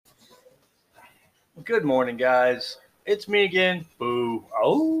Good morning, guys. It's me again. Boo.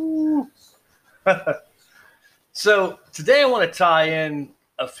 Oh. So, today I want to tie in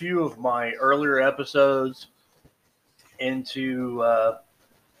a few of my earlier episodes into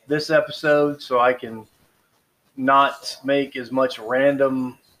this episode so I can not make as much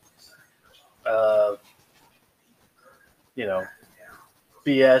random, uh, you know,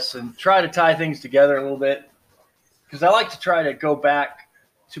 BS and try to tie things together a little bit. Because I like to try to go back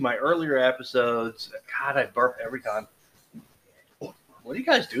to my earlier episodes. God, I burp every time. What do you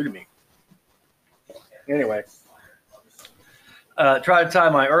guys do to me? Anyway, try to tie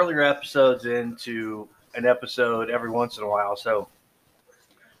my earlier episodes into an episode every once in a while so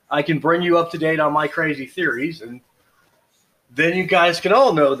I can bring you up to date on my crazy theories, and then you guys can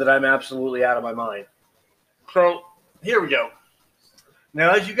all know that I'm absolutely out of my mind. So here we go.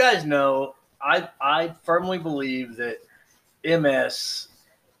 Now, as you guys know, I firmly believe that MS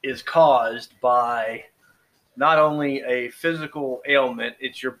is caused by not only a physical ailment,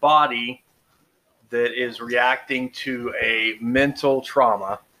 it's your body that is reacting to a mental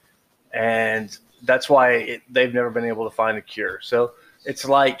trauma, and that's why they've never been able to find a cure. So it's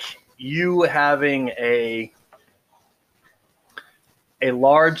like you having a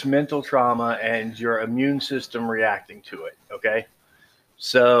large mental trauma and your immune system reacting to it. Okay,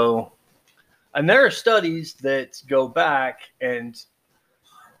 so and there are studies that go back and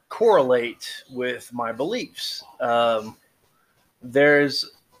correlate with my beliefs.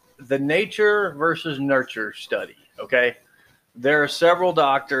 There's the nature versus nurture study. Okay, there are several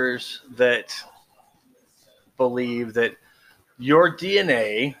doctors that believe that your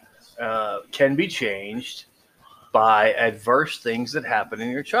DNA can be changed by adverse things that happen in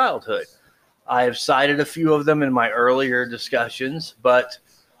your childhood. I have cited a few of them in my earlier discussions, but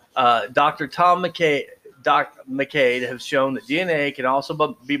Dr. Tom McCabe, Doc McCade has shown that DNA can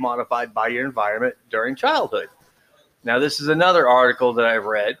also be modified by your environment during childhood. Now, this is another article that I've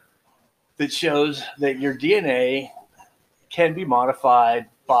read that shows that your DNA can be modified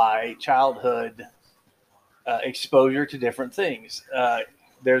by childhood exposure to different things.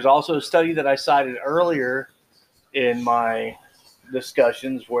 There's also a study that I cited earlier in my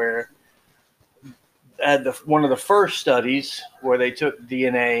discussions where at one of the first studies where they took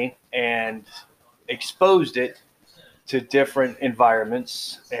DNA and exposed it to different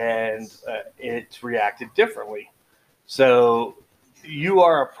environments and it reacted differently. So you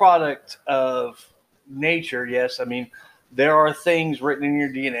are a product of nature, yes. I mean, there are things written in your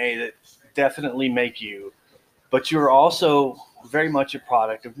DNA that definitely make you, but you're also very much a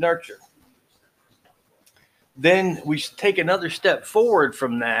product of nurture. Then we take another step forward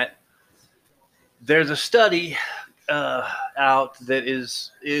from that. There's a study out that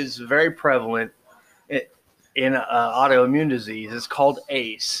is very prevalent in autoimmune disease. It's called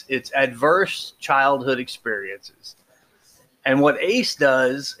ACE. It's Adverse Childhood Experiences. And what ACE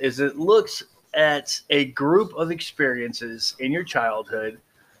does is it looks at a group of experiences in your childhood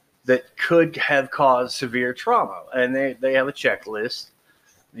that could have caused severe trauma. And they have a checklist.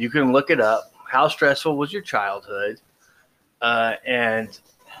 You can look it up. How stressful was your childhood? And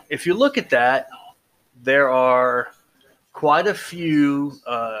if you look at that, there are quite a few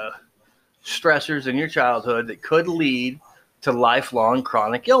stressors in your childhood that could lead to lifelong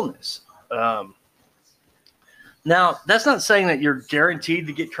chronic illness. Now, that's not saying that you're guaranteed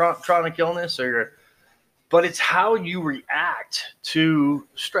to get chronic illness, but it's how you react to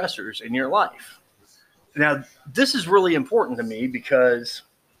stressors in your life. Now, this is really important to me because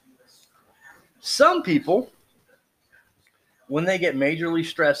some people, when they get majorly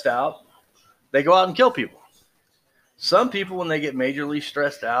stressed out, they go out and kill people. Some people, when they get majorly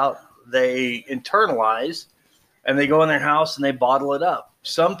stressed out, they internalize and they go in their house and they bottle it up.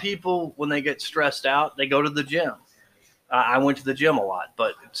 Some people, when they get stressed out, they go to the gym. I went to the gym a lot,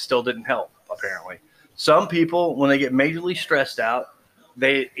 but it still didn't help, apparently. Some people, when they get majorly stressed out,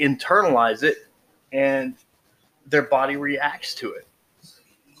 they internalize it and their body reacts to it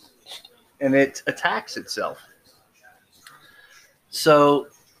and it attacks itself. So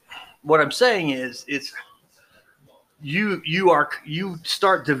what I'm saying is it's you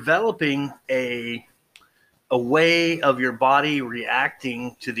start developing a way of your body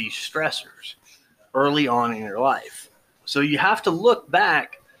reacting to these stressors early on in your life. So you have to look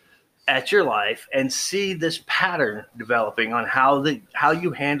back at your life and see this pattern developing on how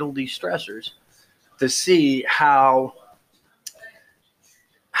you handle these stressors to see how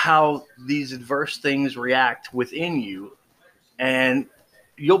these adverse things react within you, and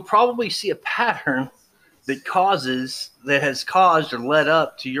you'll probably see a pattern that has caused or led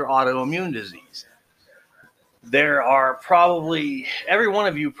up to your autoimmune disease. there are probably, every one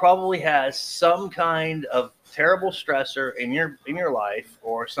of you probably has some kind of terrible stressor in your life,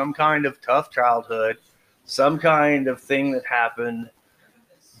 or some kind of tough childhood, some kind of thing that happened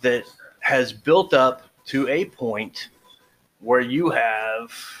that has built up to a point where you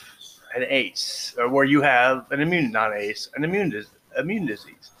have an ACE, or where you have an immune, not ACE, an immune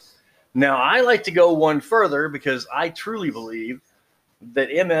disease. Now, I like to go one further, because I truly believe that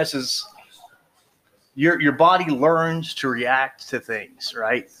MS is your body learns to react to things,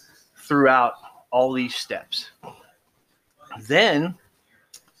 right, throughout all these steps. Then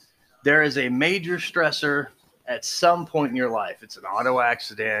there is a major stressor at some point in your life. It's an auto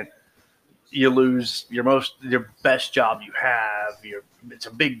accident. You lose your best job you have. It's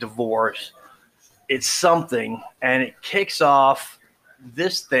a big divorce. It's something, and it kicks off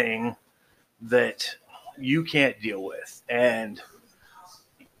this thing that you can't deal with, and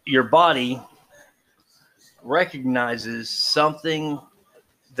your body recognizes something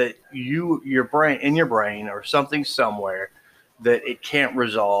that your brain or something somewhere that it can't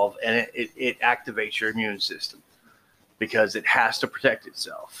resolve, and it activates your immune system, because it has to protect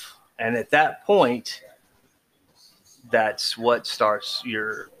itself. And at that point, that's what starts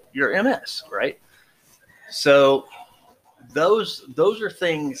your MS, right? So those are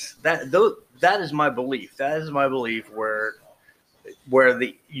things that is my belief. That is my belief where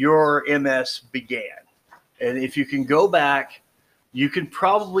your MS began. And if you can go back, you can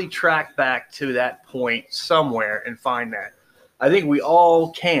probably track back to that point somewhere and find that. I think we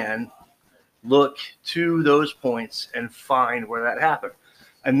all can look to those points and find where that happened.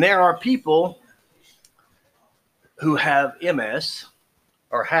 And there are people who have MS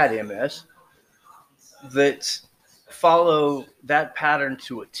or had MS that follow that pattern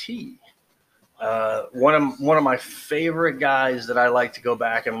to a T. One of my favorite guys that I like to go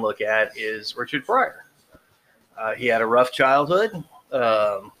back and look at is Richard Pryor. He had a rough childhood.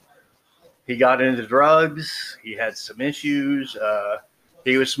 He got into drugs. He had some issues.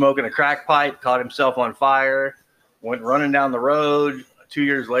 He was smoking a crack pipe, caught himself on fire, went running down the road. 2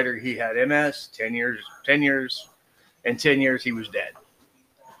 years later, he had MS. 10 years. In 10 years, he was dead.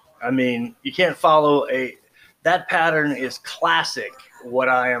 I mean, you can't follow that pattern is classic. What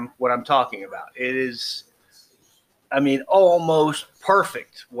I'm talking about. It is, I mean, almost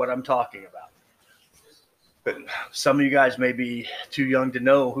perfect what I'm talking about. But some of you guys may be too young to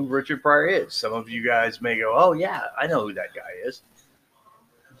know who Richard Pryor is. Some of you guys may go, oh, yeah, I know who that guy is.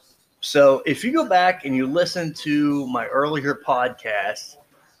 So if you go back and you listen to my earlier podcast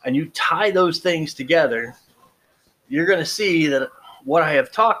and you tie those things together, you're going to see that what I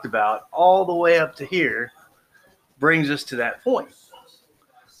have talked about all the way up to here brings us to that point.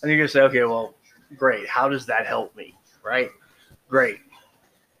 And you're going to say, okay, well, great. How does that help me? Right? Great.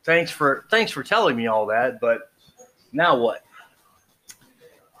 Thanks for telling me all that, but now what?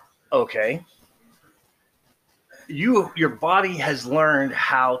 Okay. Your body has learned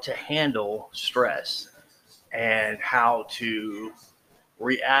how to handle stress and how to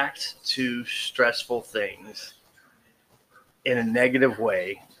react to stressful things in a negative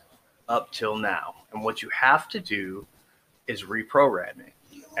way up till now. And what you have to do is reprogram it.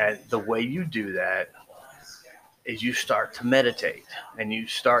 And the way you do that is you start to meditate and you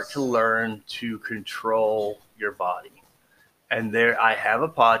start to learn to control your body. And I have a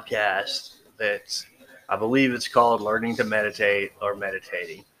podcast that I believe it's called Learning to Meditate or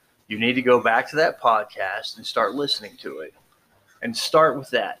Meditating. You need to go back to that podcast and start listening to it. And start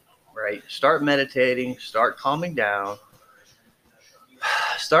with that, right? Start meditating, start calming down,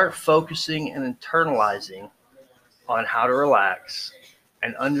 start focusing and internalizing on how to relax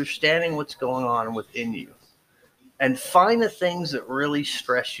and understanding what's going on within you. And find the things that really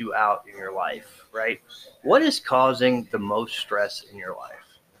stress you out in your life, right? What is causing the most stress in your life?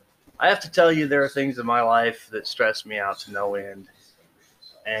 I have to tell you, there are things in my life that stress me out to no end.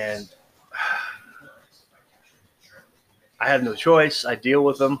 And I have no choice. I deal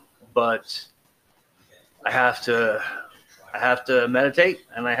with them, but I have to meditate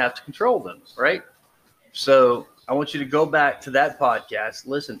and I have to control them, right? So I want you to go back to that podcast,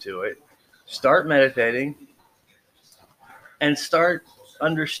 listen to it, start meditating, and start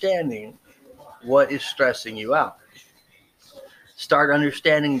understanding what is stressing you out. Start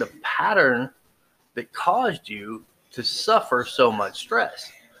understanding the pattern that caused you to suffer so much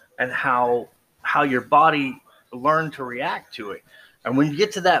stress and how your body learned to react to it. And when you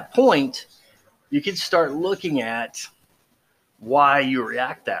get to that point, you can start looking at why you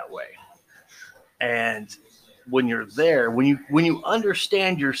react that way. And when you're there, when you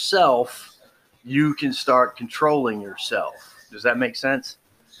understand yourself, you can start controlling yourself. Does that make sense?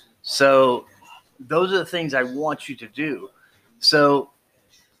 So those are the things I want you to do. So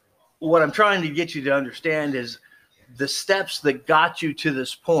what I'm trying to get you to understand is the steps that got you to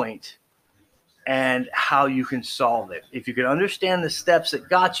this point and how you can solve it. If you can understand the steps that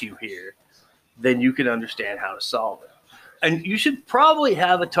got you here, then you can understand how to solve it. And you should probably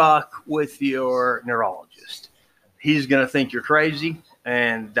have a talk with your neurologist. He's going to think you're crazy,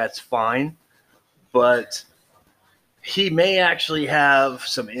 and that's fine. But he may actually have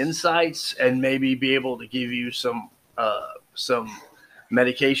some insights and maybe be able to give you some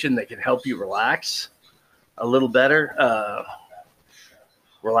medication that can help you relax a little better.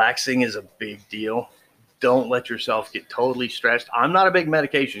 Relaxing is a big deal. Don't let yourself get totally stressed. I'm not a big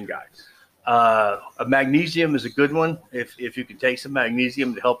medication guy. A magnesium is a good one. If you can take some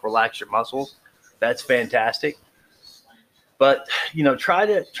magnesium to help relax your muscles, that's fantastic. But try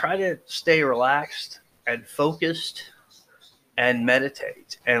to stay relaxed and focused and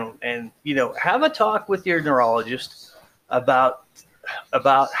meditate and have a talk with your neurologist about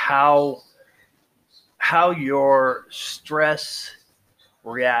how your stress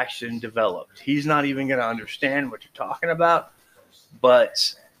reaction developed. He's not even going to understand what you're talking about,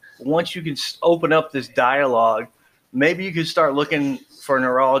 but once you can open up this dialogue, maybe you can start looking for a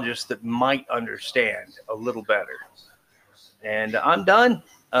neurologist that might understand a little better. And I'm done.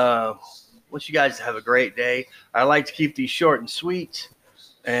 Want you guys to have a great day. I like to keep these short and sweet.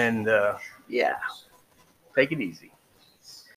 And yeah, take it easy.